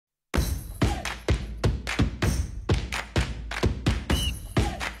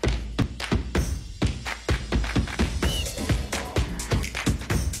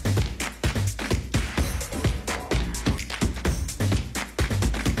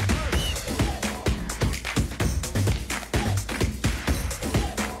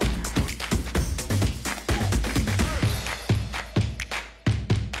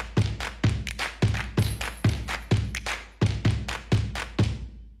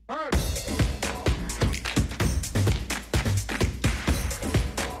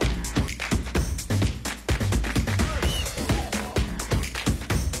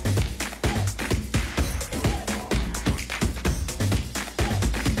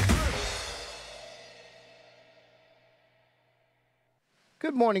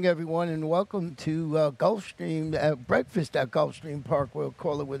Good morning, everyone, and welcome to Gulfstream, breakfast at Gulfstream Park. We'll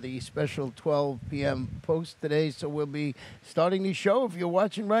call it with a special 12 p.m. post today. So we'll be starting the show, if you're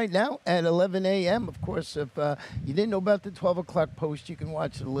watching right now, at 11 a.m. Of course, if you didn't know about the 12 o'clock post, you can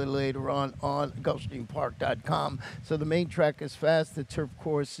watch it a little later on GulfstreamPark.com. So the main track is fast, the turf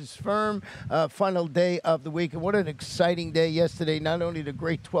course is firm. Final day of the week, and what an exciting day yesterday. Not only the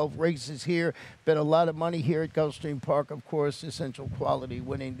great 12 races here, but a lot of money here at Gulfstream Park, of course, Essential Quality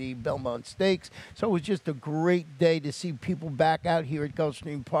winning the Belmont Stakes. So it was just a great day to see people back out here at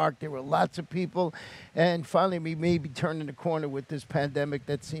Gulfstream Park. There were lots of people, and finally we may be turning the corner with this pandemic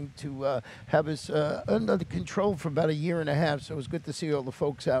that seemed to have us under control for about a year and a half. So it was good to see all the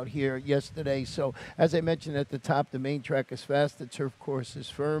folks out here yesterday. So as I mentioned at the top, the main track is fast, the turf course is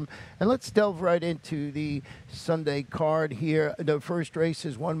firm. And let's delve right into the Sunday card here. The first race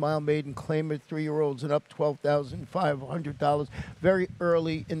is 1 mile maiden claimer, 3-year-olds and up, $12,500. Very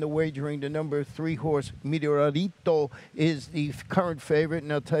early in the wagering, the number 3 horse, Meteorito, is the current favorite,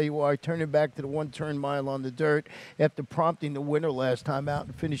 and I'll tell you why. Turning back to the one-turn mile on the dirt after prompting the winner last time out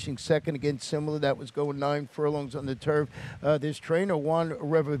and finishing second against similar. That was going 9 furlongs on the turf. This trainer, Juan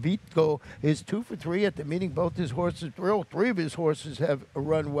Revavito, is 2 for 3 at the meeting. Both his horses, all 3 of his horses have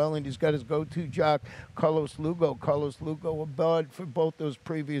run well, and he's got his go-to jock, Carlos Lugo. Carlos Lugo, a bud for both those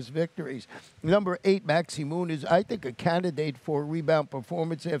previous victories. Number 8, Maxi Moon, is, I think, a candidate for a rebound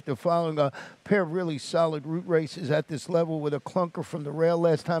performance after following a pair of really solid route races at this level with a clunker from the rail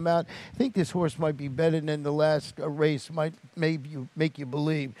last time out. I think this horse might be better than the last race, might maybe make you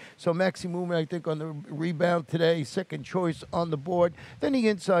believe. So Maxi Moon, I think, on the rebound today, second choice on the board. Then the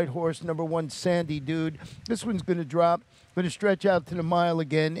inside horse, number 1, Sandy Dude. This one's going to drop. Going to stretch out to the mile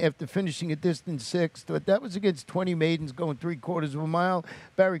again after finishing a distance 6th. But that was against 20 maidens going 3/4 of a mile.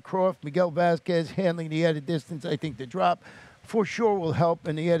 Barry Croft, Miguel Vasquez handling the added distance. I think the drop for sure will help,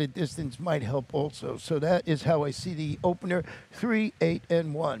 and the added distance might help also. So that is how I see the opener, 3, 8,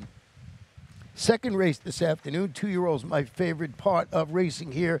 and 1. Second race this afternoon, 2-year-olds, my favorite part of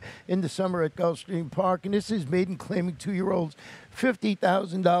racing here in the summer at Gulfstream Park. And this is maiden claiming 2-year-olds,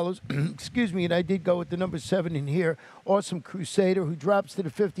 $50,000. Excuse me, and I did go with the number 7 in here. Awesome Crusader, who drops to the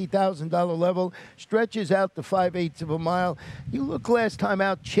 $50,000 level, stretches out to 5/8 of a mile. You look last time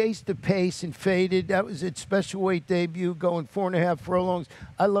out, chased the pace and faded. That was its special weight debut, going 4.5 furlongs.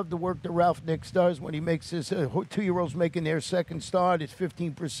 I love the work that Ralph Nix does when he makes his 2-year-olds making their second start. It's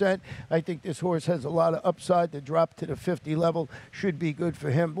 15%. I think this horse has a lot of upside. The drop to the 50 level should be good for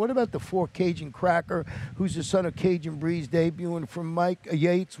him. What about the 4 Cajun Cracker, who's the son of Cajun Breeze, debuting from Mike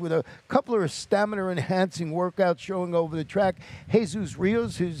Yates with a couple of stamina-enhancing workouts showing over the track. Jesus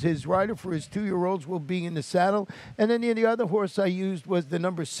Rios, who's his rider for his 2-year-olds, will be in the saddle. And then the other horse I used was the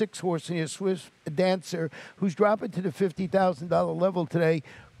number 6 horse in here, Swiss Dancer, who's dropping to the $50,000 level today,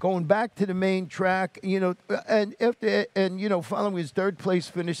 going back to the main track, and following his third place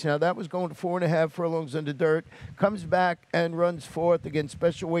finish. Now that was going 4.5 furlongs on the dirt, comes back and runs 4th against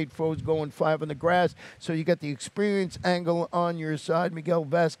special weight foes, going 5 on the grass. So you got the experience angle on your side. Miguel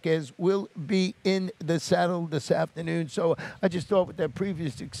Vasquez will be in the saddle this afternoon. So I just thought with that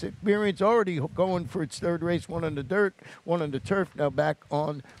previous experience, already going for its third race, 1 on the dirt, 1 on the turf, now back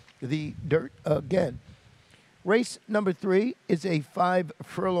on the dirt again. Race number 3 is a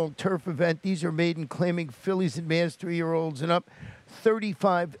 5-furlong turf event. These are maiden claiming fillies and mares, 3-year-olds and up,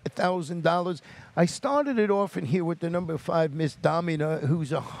 $35,000. I started it off in here with the number 5, Miss Domina,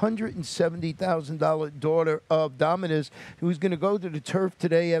 who's a $170,000 daughter of Dominus, who's going to go to the turf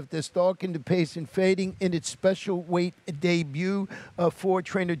today after stalking the pace and fading in its special weight debut for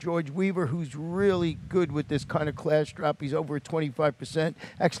trainer George Weaver, who's really good with this kind of class drop. He's over 25%,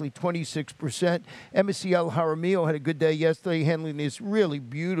 actually 26%. MSCL Jaramillo had a good day yesterday handling this really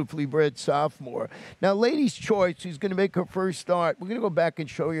beautifully bred sophomore. Now, Lady's Choice, who's going to make her first start. We're going to go back and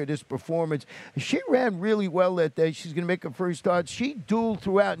show you this performance. She ran really well that day. She's going to make her first start. She dueled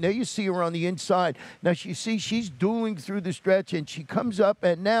throughout. Now you see her on the inside. Now you see she's dueling through the stretch, and she comes up,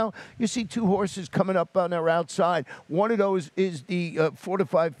 and now you see 2 horses coming up on her outside. One of those is the 4 to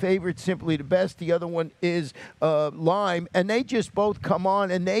 5 favorite, Simply the Best. The other one is Lime, and they just both come on,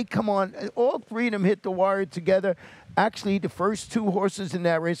 and they come on. All 3 of them hit the wire together. Actually, the first 2 horses in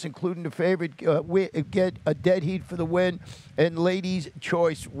that race, including the favorite, get a dead heat for the win. And Lady's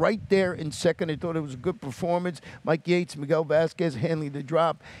Choice right there in second. I thought it was a good performance. Mike Yates, Miguel Vasquez handling the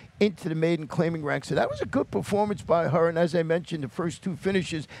drop into the maiden claiming rank. So that was a good performance by her. And as I mentioned, the first 2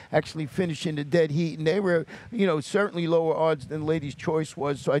 finishes actually finished in the dead heat. And they were, certainly lower odds than Lady's Choice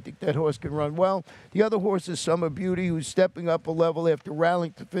was. So I think that horse can run well. The other horse is Summer Beauty, who's stepping up a level after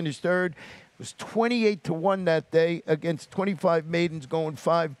rallying to finish third. was 28-1 that day against 25 maidens going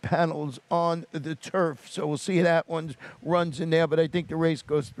 5 panels on the turf. So we'll see how that one runs in there, but I think the race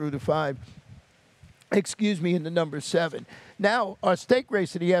goes through the 5. In the number 7. Now, our stake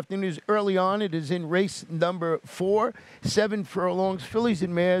race of the afternoon is early on. It is in race number 4, 7 furlongs, fillies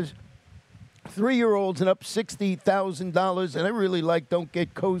and mares. 3-year-olds and up $60,000, and I really like Don't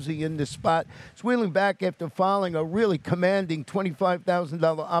Get Cozy in this spot. It's wheeling back after following a really commanding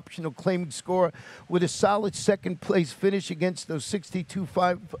 $25,000 optional claiming score with a solid second-place finish against those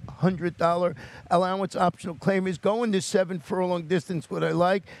 $62,500 allowance optional claimers. Going this 7 furlong distance, what I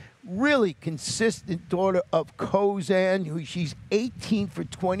like, really consistent daughter of Kozan, who she's 18 for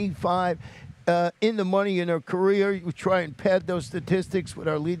 25 in the money in her career. We try and pad those statistics with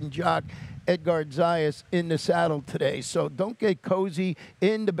our leading jock, Edgar Zayas, in the saddle today. So Don't Get Cozy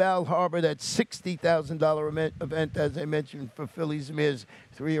in the Bal Harbor, that $60,000 event, as I mentioned, for fillies and mares,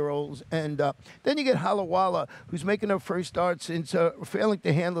 3-year-olds. And then you get Halawala, who's making her first start since failing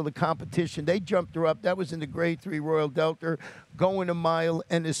to handle the competition. They jumped her up. That was in the Grade 3 Royal Delta, going a mile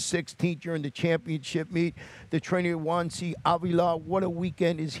and a 16th during the championship meet. The trainer, Wansi Avila, what a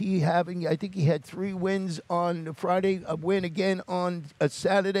weekend is he having. I think he had 3 wins on Friday, a win again on a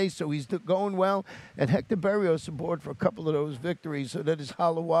Saturday, so he's going well. And Hector Berrios aboard for a couple of those victories, so that is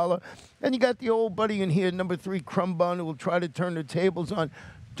Halawala. And you got the old buddy in here, number 3, Crumbun, who will try to turn the tables on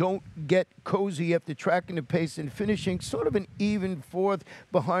Don't Get Cozy after tracking the pace and finishing sort of an even 4th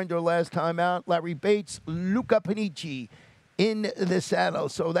behind her last time out. Larry Bates, Luca Panici in the saddle.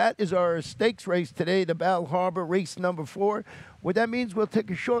 So that is our stakes race today, the Bal Harbor race number 4. What that means, we'll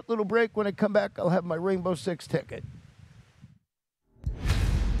take a short little break. When I come back, I'll have my Rainbow 6 ticket.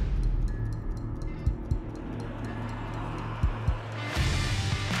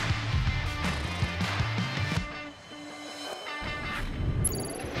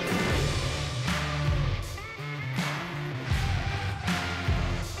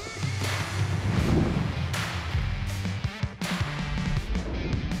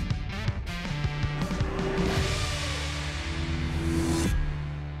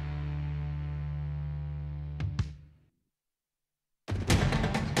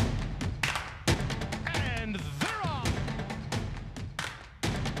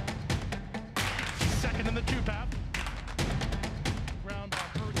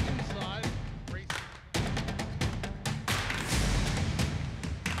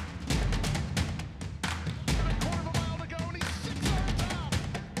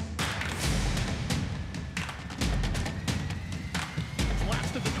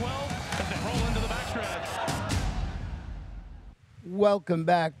 Welcome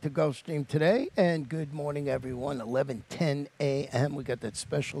back to Gulfstream today, and good morning, everyone. 11:10 a.m. We got that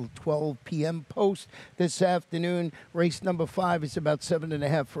special 12 p.m. post this afternoon. Race number 5 is about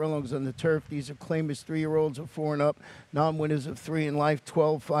 7.5 furlongs on the turf. These are claimers, 3-year-olds of 4 and up, non-winners of 3 in life,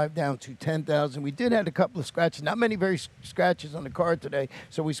 12-5 down to 10,000. We did have a couple of scratches, not many very scratches on the card today,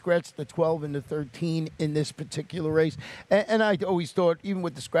 so we scratched the 12 and the 13 in this particular race. And I always thought, even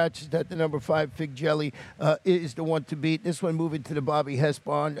with the scratches, that the number 5 Fig Jelly is the one to beat. This one moving to the Bobby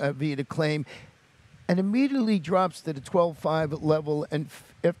Hesbon via the claim, and immediately drops to the 12-5 level, and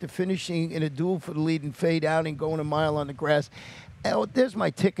after finishing in a duel for the lead and fade out and going a mile on the grass. Oh, there's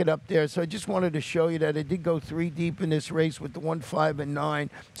my ticket up there. So I just wanted to show you that I did go 3 deep in this race with the 1, 5, and 9.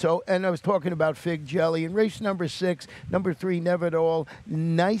 So, and I was talking about Fig Jelly. In race number 6, number 3, Never at All,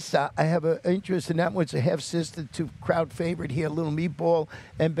 Nisa. I have an interest in that one. It's a half-sister to crowd favorite here, Little Meatball,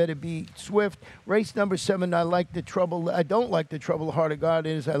 and Better Be Swift. Race number 7, I like the trouble. I don't like the trouble Heart of God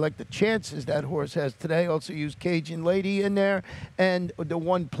is. I like the chances that horse has today. Also use Cajun Lady in there, and the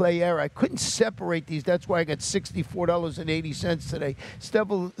 1 Play Air. I couldn't separate these. That's why I got $64.80 today.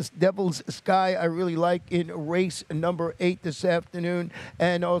 Devil's Sky, I really like in race number 8 this afternoon,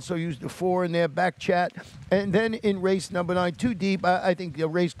 and also used the 4 in there, back chat. And then in race number 9, 2 deep, I think the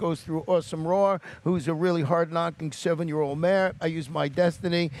race goes through Awesome Roar, who's a really hard-knocking 7-year-old mare. I used My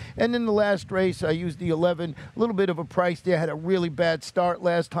Destiny. And in the last race, I used the 11, a little bit of a price there. Had a really bad start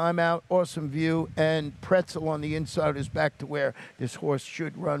last time out. Awesome View and Pretzel on the inside is back to where this horse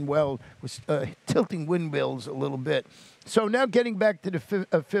should run well, with tilting windmills a little bit. So now getting back to the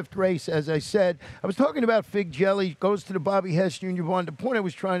 5th race, as I said, I was talking about Fig Jelly, goes to the Bobby Hess Jr. Bond. The point I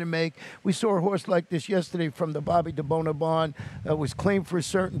was trying to make, we saw a horse like this yesterday from the Bobby de Bonabon, was claimed for a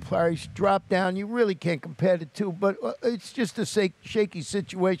certain price, dropped down. You really can't compare the two, but it's just a shaky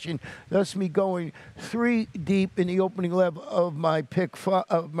situation. Thus me going 3 deep in the opening level of my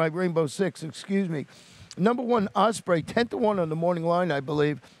of my Rainbow 6, excuse me. Number 1, Osprey, 10-1 on the morning line, I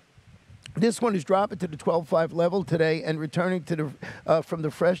believe. This one is dropping to the 12.5 level today and returning to the from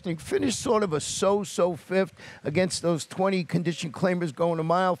the freshening. Finished sort of a so-so fifth against those 20 condition claimers going a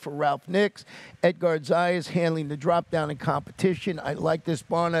mile for Ralph Nix. Edgar Zayas handling the drop down in competition. I like this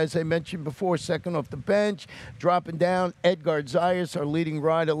barn, as I mentioned before, second off the bench. Dropping down, Edgar Zayas, our leading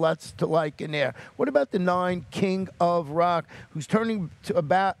rider. Lots to like in there. What about the 9, King of Rock, who's turning to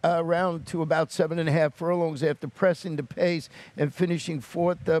about around to about 7.5 furlongs after pressing the pace and finishing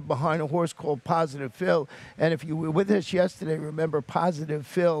fourth behind a horse called Positive Phil. And if you were with us yesterday, remember Positive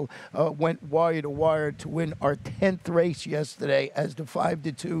Phil went wire to wire to win our 10th race yesterday as the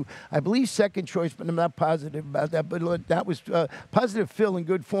 5-2. I believe second choice, but I'm not positive about that. But that was Positive Phil in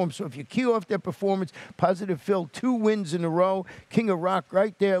good form. So if you key off their performance, Positive Phil, 2 wins in a row. King of Rock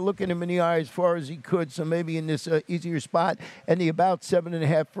right there, looking him in the eye as far as he could. So maybe in this easier spot, and the about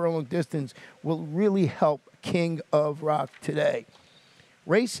 7.5 furlong distance will really help King of Rock today.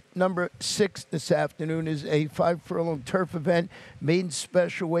 Race number 6 this afternoon is a 5 furlong turf event, maiden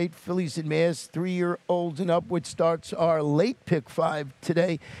special weight, fillies and mares, 3-year-olds and upward. Starts our late pick 5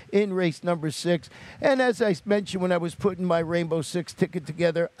 today in race number 6. And as I mentioned when I was putting my Rainbow 6 ticket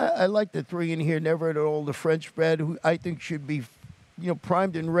together, I like the 3 in here, Never at All, the French bred, who I think should be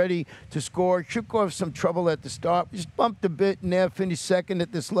primed and ready to score. Should cause some trouble at the start. Just bumped a bit and there, finished second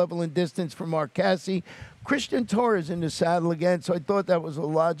at this level and distance for Marcassi. Christian Torres in the saddle again, so I thought that was a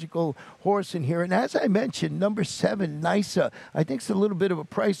logical horse in here. And as I mentioned, number 7, Nisa, I think it's a little bit of a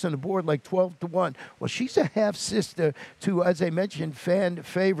price on the board, like 12-1. Well, she's a half-sister to, as I mentioned, fan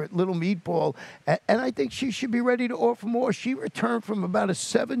favorite, Little Meatball. And I think she should be ready to offer more. She returned from about a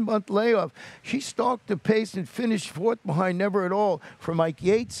 7-month layoff. She stalked the pace and finished fourth behind Never at All for Mike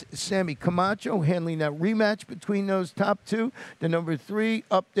Yates. Sammy Camacho handling that rematch between those top 2. The number 3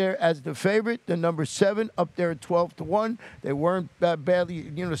 up there as the favorite. The number 7 up there at 12-1. They weren't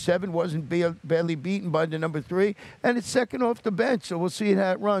badly, 7 wasn't badly beaten by the number 3. And it's second off the bench, so we'll see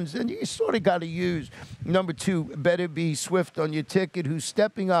how it runs. And you sort of got to use number 2, Better Be Swift on your ticket, who's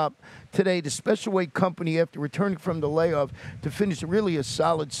stepping up today, the special weight company, after returning from the layoff, to finish really a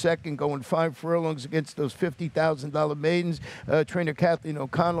solid second, going 5 furlongs against those $50,000 maidens. Trainer Kathleen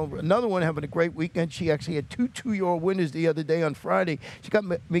O'Connell, another one having a great weekend. She actually had 2 two-year-old winners the other day on Friday. She got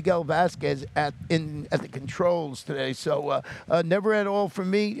Miguel Vasquez at the controls today. So Never at All for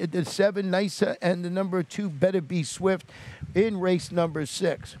me, the 7, Nisa, and the number 2, Better Be Swift in race number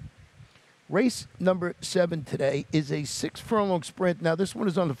 6. Race number 7 today is a 6 furlong sprint. Now, this one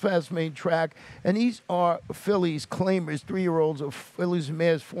is on the fast main track, and these are fillies, claimers, 3-year-olds of fillies and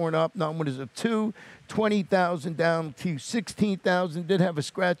mares 4 and up, non-winners of 2. 20,000 down to 16,000. Did have a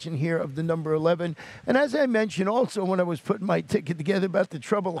scratch in here of the number 11. And as I mentioned also when I was putting my ticket together about the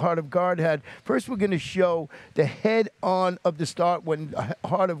trouble Heart of Guard had, first we're going to show the head-on of the start when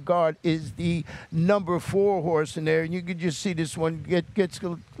Heart of Guard is the number 4 horse in there. And you can just see this one gets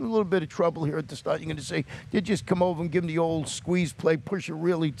a little bit of trouble here at the start. You're going to see they just come over and give him the old squeeze play, push her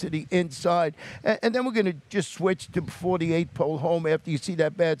really to the inside. And then we're going to just switch to 48 pole home after you see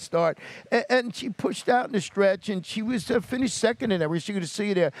that bad start. And she pushed out in the stretch, and she was finished second in every. So you're going to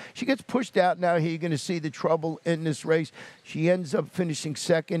see there. She gets pushed out now. Here you're going to see the trouble in this race. She ends up finishing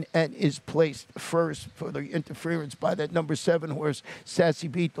second and is placed first for the interference by that number 7 horse, Sassy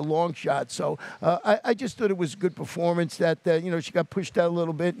Beat, the long shot. So I just thought it was a good performance that, she got pushed out a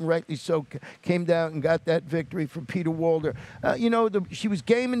little bit, and rightly so, came down and got that victory for Peter Walder. She was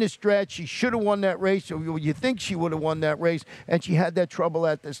game in the stretch. She should have won that race, or you think she would have won that race, and she had that trouble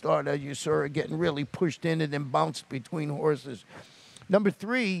at the start, as you saw her getting really pushed in and then bounced between horses. Number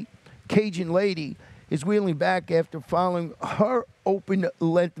 3, Cajun Lady, is wheeling back after following her open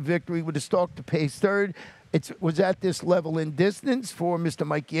length victory with a stalk to pace 3rd. It was at this level in distance for Mr.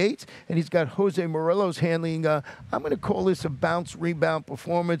 Mike Yates, and he's got Jose Morelos handling, I'm going to call this a bounce-rebound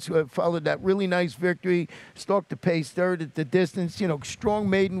performance, who followed that really nice victory, stalked to pace 3rd at the distance, strong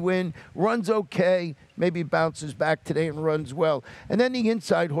maiden win, runs okay, maybe bounces back today and runs well. And then the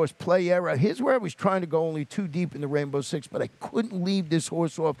inside horse, Play Era. Here's where I was trying to go only 2 deep in the Rainbow 6, but I couldn't leave this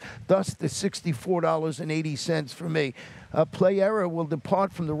horse off, thus the $64.80 for me. Play Era will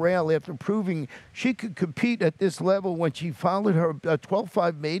depart from the rail after proving she could compete at this level when she followed her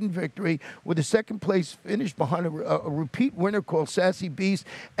 12-5 maiden victory with a second-place finish behind a repeat winner called Sassy Beast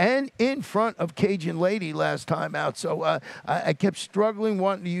and in front of Cajun Lady last time out. So I kept struggling,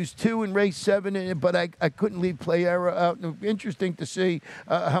 wanting to use 2 in race 7, but I couldn't leave Play Era out. Interesting to see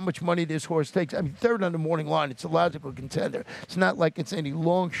how much money this horse takes. I mean, 3rd on the morning line. It's a logical contender. It's not like it's any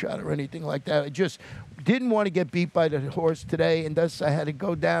long shot or anything like that. I just didn't want to get beat by the horse today, and thus I had to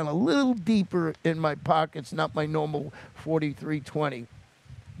go down a little deeper in my pockets, not my normal 43.20.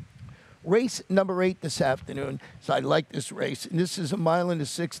 Race number 8 this afternoon. So I like this race. And this is a mile and a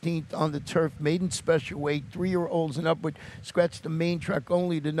 16th on the turf. Maiden special weight, 3-year-olds and upward. Scratch the main track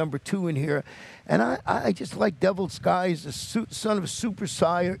only, the number 2 in here. And I just like Devil Sky. He's the son of Super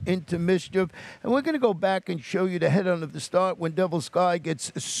Sire into Mischief. And we're going to go back and show you the head-on of the start when Devil Sky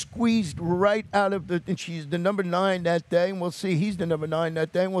gets squeezed right out of the... And she's the number 9 that day. And we'll see he's the number 9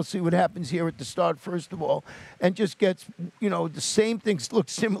 that day. And we'll see what happens here at the start, first of all. And just gets, the same things look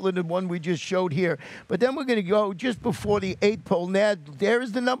similar to the one we just showed here. But then we're going to go just before the 8th pole. Now, there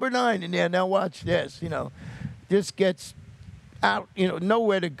is the number 9 in there. Now watch this, This gets out,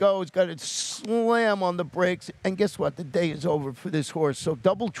 nowhere to go. It's got to slam on the brakes. And guess what? The day is over for this horse. So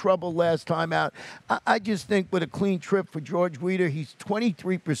double trouble last time out. I just think with a clean trip for George Guida, he's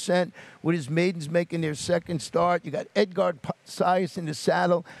 23% with his maidens making their second start. You got Edgard Zayas in the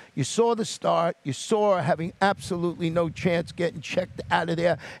saddle. You saw the start. You saw her having absolutely no chance getting checked out of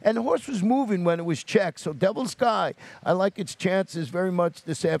there. And the horse was moving when it was checked. So Devil Sky, I like its chances very much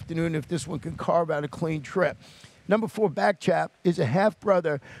this afternoon if this one can carve out a clean trip. Number 4, Backchap, is a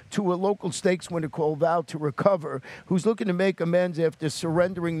half-brother to a local stakes winner called Vow to Recover, who's looking to make amends after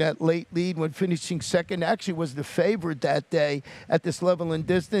surrendering that late lead when finishing second. Actually was the favorite that day at this level and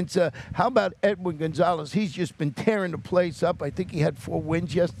distance. How about Edwin Gonzalez? He's just been tearing the place up. I think he had 4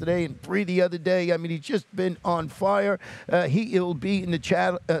 wins yesterday and 3 the other day. I mean, he's just been on fire. He'll be in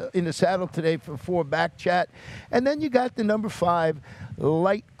the saddle today for 4, Backchat. And then you got the number 5,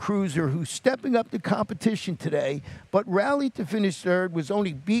 Light Cruiser, who's stepping up the competition today, but rallied to finish third, was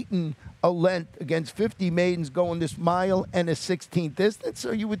only beaten a length against 50 maidens going this mile and a 16th distance.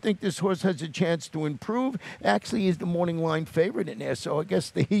 So you would think this horse has a chance to improve. Actually, is the morning line favorite in there, so I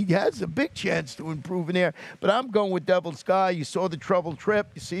guess he has a big chance to improve in there. But I'm going with Devil Sky. You saw the trouble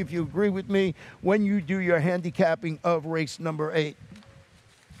trip. You see if you agree with me when you do your handicapping of race number 8.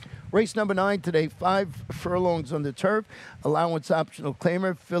 Race number 9 today, 5 furlongs on the turf. Allowance optional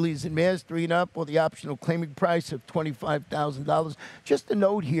claimer, fillies and mares, 3 and up, or the optional claiming price of $25,000. Just a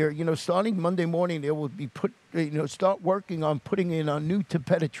note here, starting Monday morning, there will be start working on putting in a new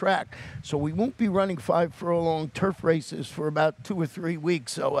Tapeta track. So we won't be running 5 furlong turf races for about 2 or 3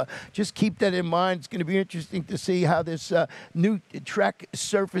 weeks. So just keep that in mind. It's going to be interesting to see how this new track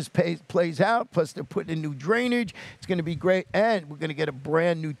surface plays out. Plus, they're putting in new drainage. It's going to be great. And we're going to get a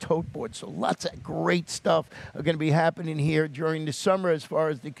brand new tote board. So lots of great stuff are going to be happening here during the summer as far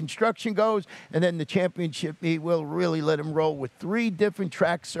as the construction goes. And then the championship meet will really let them roll with 3 different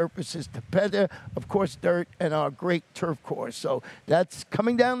track surfaces. Tapeta, of course, dirt, and our great turf course. So that's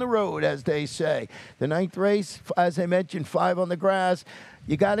coming down the road, as they say. The 9th race, as I mentioned, 5 on the grass.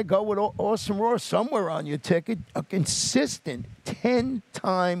 You got to go with Awesome Roar somewhere on your ticket. A consistent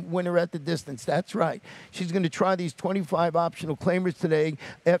 10-time winner at the distance. That's right. She's going to try these 25 optional claimers today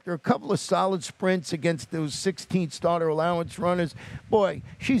after a couple of solid sprints against those 16 starter allowance runners. Boy,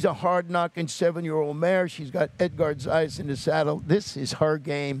 she's a hard-knocking 7-year-old mare. She's got Edgard Zayas in the saddle. This is her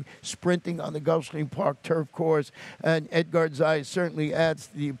game, sprinting on the Gulfstream Park turf course, and Edgard Zayas certainly adds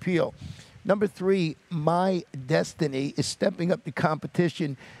to the appeal. Number 3, My Destiny, is stepping up the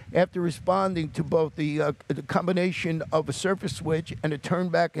competition after responding to both the combination of a surface switch and a turn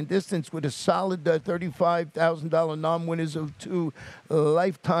back in distance with a solid $35,000 non-winners of 2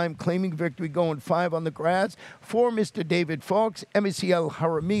 lifetime claiming victory, going 5 on the grass. 4, Mr. David Fawkes, Emisiel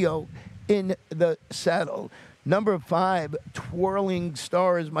Jaramillo in the saddle. Number 5, Twirling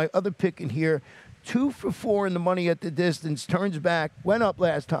Star, is my other pick in here. 2 for 4 in the money at the distance, turns back, went up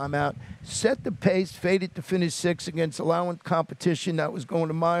last time out, set the pace, faded to finish 6 against allowance competition that was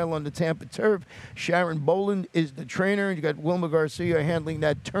going a mile on the Tampa turf. Sharon Boland is the trainer, and you got Wilma Garcia handling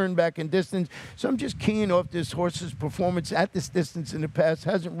that turn back in distance. So I'm just keying off this horse's performance at this distance in the past.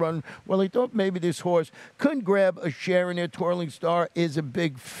 Hasn't run well. I thought maybe this horse couldn't grab a share in there. Twirling Star is a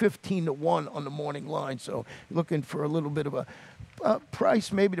big 15-1 on the morning line, so looking for a little bit of a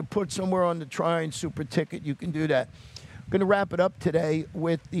price maybe to put somewhere on the try and super ticket. You can do that. Going to wrap it up today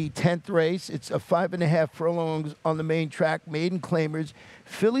with the 10th race. It's a 5.5 furlongs on the main track, maiden claimers,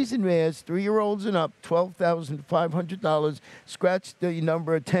 fillies and mares, 3-year-olds and up, $12,500. Scratch the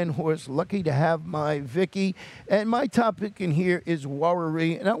number 10 horse, Lucky to Have My Vicky. And my top pick in here is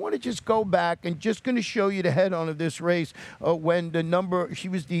Warrari. And I want to just go back and just going to show you the head-on of this race when she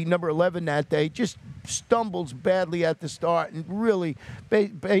was the number 11 that day. Just stumbles badly at the start, and really,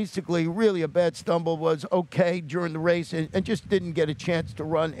 basically, really a bad stumble. Was okay during the race, and just didn't get a chance to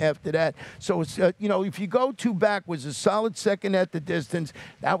run after that. So it's if you go 2 back, was a solid second at the distance.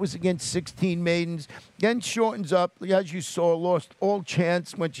 That was against 16 maidens. Then shortens up, as you saw, lost all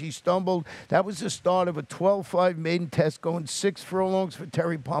chance when she stumbled. That was the start of a 12-5 maiden test, going 6 furlongs for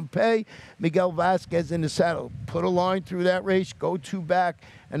Terry Pompey. Miguel Vasquez in the saddle. Put a line through that race, go 2 back,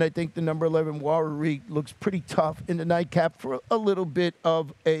 and I think the number 11 Warri looks pretty tough in the nightcap for a little bit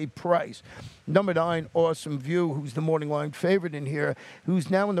of a price. Number 9, Awesome View, who's the morning line favorite in here, who's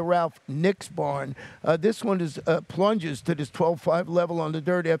now in the Ralph Nix barn. This one is plunges to this 12-5 level on the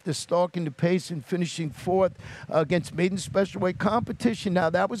dirt after stalking the pace and finishing 4th against maiden special weight competition. Now,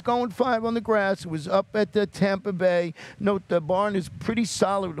 that was going 5 on the grass. It was up at Tampa Bay. Note the barn is pretty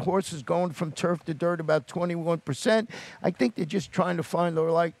solid. Horses going from turf to dirt about 21%. I think they're just trying to find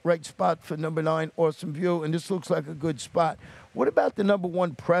the right spot for number 9, Awesome View, and this looks like a good spot. What about the number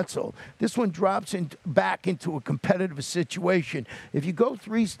 1, Pretzel? This one drops back into a competitive situation. If you go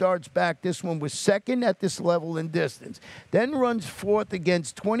 3 starts back, this one was second at this level in distance. Then runs 4th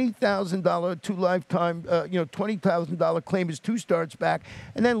against $20,000 2 lifetime, $20,000 claim is 2 starts back,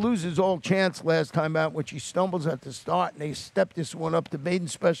 and then loses all chance last time out when she stumbles at the start, and they step this one up to maiden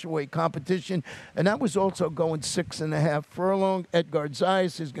special weight competition, and that was also going 6.5 furlong. Edgar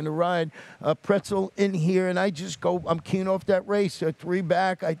Zayas is going to ride Pretzel in here, and I'm keen off that race, 3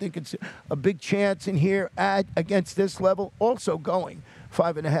 back. I think it's a big chance in here against this level, also going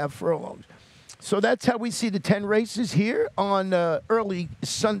 5.5 furlongs. So that's how we see the 10 races here on early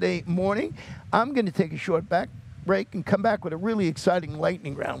Sunday morning. I'm going to take a short break and come back with a really exciting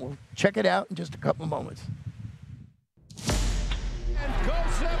lightning round. We'll check it out in just a couple of moments. And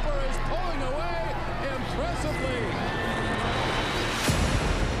Gulfstream is pulling away impressively.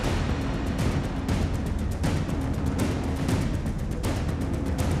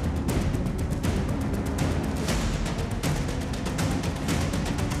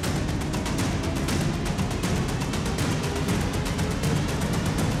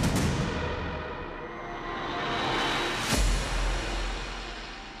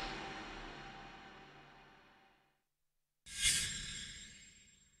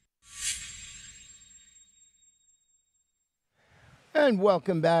 And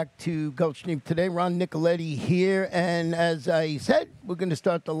welcome back to Gulfstream today. Ron Nicoletti here, and as I said, we're going to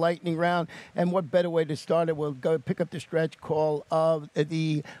start the lightning round. And what better way to start it? We'll go pick up the stretch call of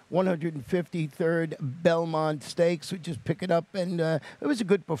the 153rd Belmont Stakes. We just pick it up, and it was a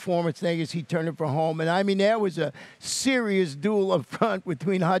good performance. Vegas, he turned it for home, and I mean there was a serious duel up front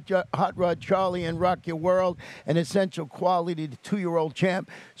between Hot Rod Charlie and Rock Your World. An Essential Quality, the 2-year-old champ,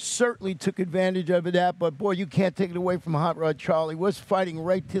 certainly took advantage of that. But boy, you can't take it away from Hot Rod Charlie. Was fighting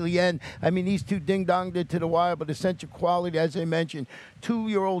right till the end. I mean, these two ding-donged it to the wire, but Essential Quality, as I mentioned,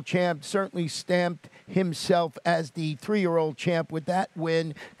 2-year-old champ, certainly stamped himself as the 3-year-old champ with that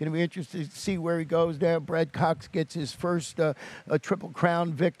win. Going to be interested to see where he goes there. Brad Cox gets his first Triple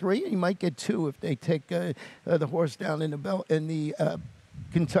Crown victory. He might get 2 if they take the horse down in the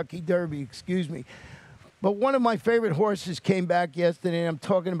Kentucky Derby, excuse me. But one of my favorite horses came back yesterday, and I'm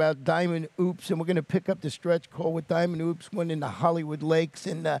talking about Diamond Oops, and we're going to pick up the stretch call with Diamond Oops, winning the Hollywood Lakes.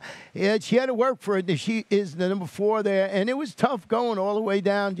 And she had to work for it. She is the number 4 there, and it was tough going all the way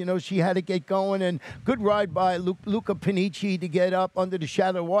down. You know, she had to get going, and good ride by Luca Panici to get up under the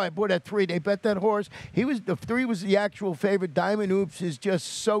shadow of the wire. Boy, that 3, they bet that horse. The 3 was the actual favorite. Diamond Oops is just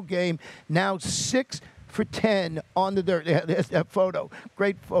so game. Now 6 for 10 on the dirt. There's that photo.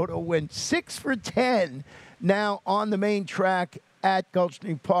 Great photo win. 6 for 10 now on the main track at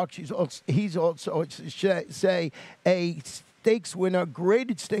Gulfstream Park. He's also, say, a stakes winner,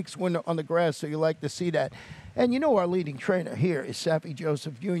 graded stakes winner on the grass, so you like to see that. And you know our leading trainer here is Saffie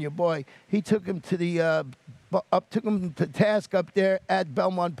Joseph Jr. Boy, he took him to the took him to task up there at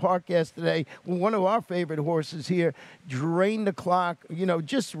Belmont Park yesterday. One of our favorite horses here, Drain the Clock,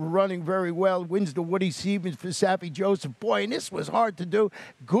 just running very well. Wins the Woody Stevens for Saffie Joseph. Boy, and this was hard to do.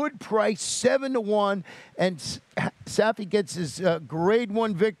 Good price, 7-1, and Saffie gets his grade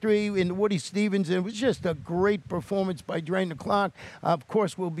 1 victory in the Woody Stevens, and it was just a great performance by Drain the Clock. Of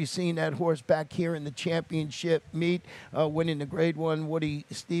course, we'll be seeing that horse back here in the championship meet, winning the grade 1 Woody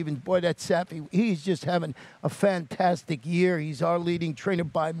Stevens. Boy, that Saffie, he's just having a fantastic year. He's our leading trainer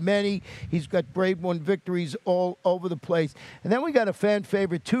by many. He's got grade 1 victories all over the place. And then we got a fan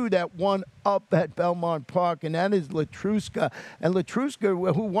favorite, too, that won up at Belmont Park, and that is Latruska. And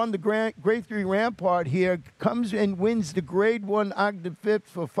Latruska, who won the grade 3 Rampart here, comes and wins the grade 1 Ogden Fifth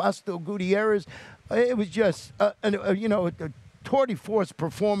for Fausto Gutierrez. It was just, tour de force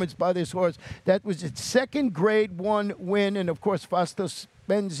performance by this horse. That was its second Grade 1 win, and of course, Fasto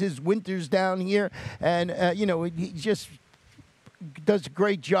spends his winters down here, and he just does a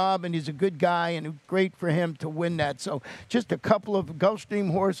great job, and he's a good guy, and great for him to win that. So just a couple of Gulfstream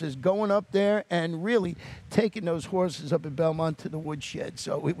horses going up there and really taking those horses up at Belmont to the woodshed.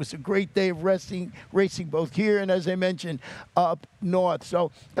 So it was a great day of racing both here and, as I mentioned, up north.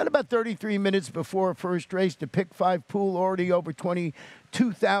 So got about 33 minutes before first race. The pick 5 pool already over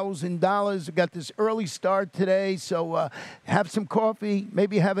 $22,000. We got this early start today, so have some coffee,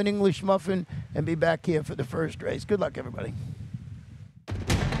 maybe have an English muffin, and be back here for the first race. Good luck, everybody.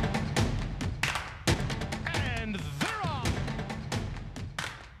 And they're off.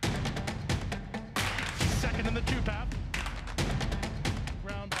 Second in the 2-path.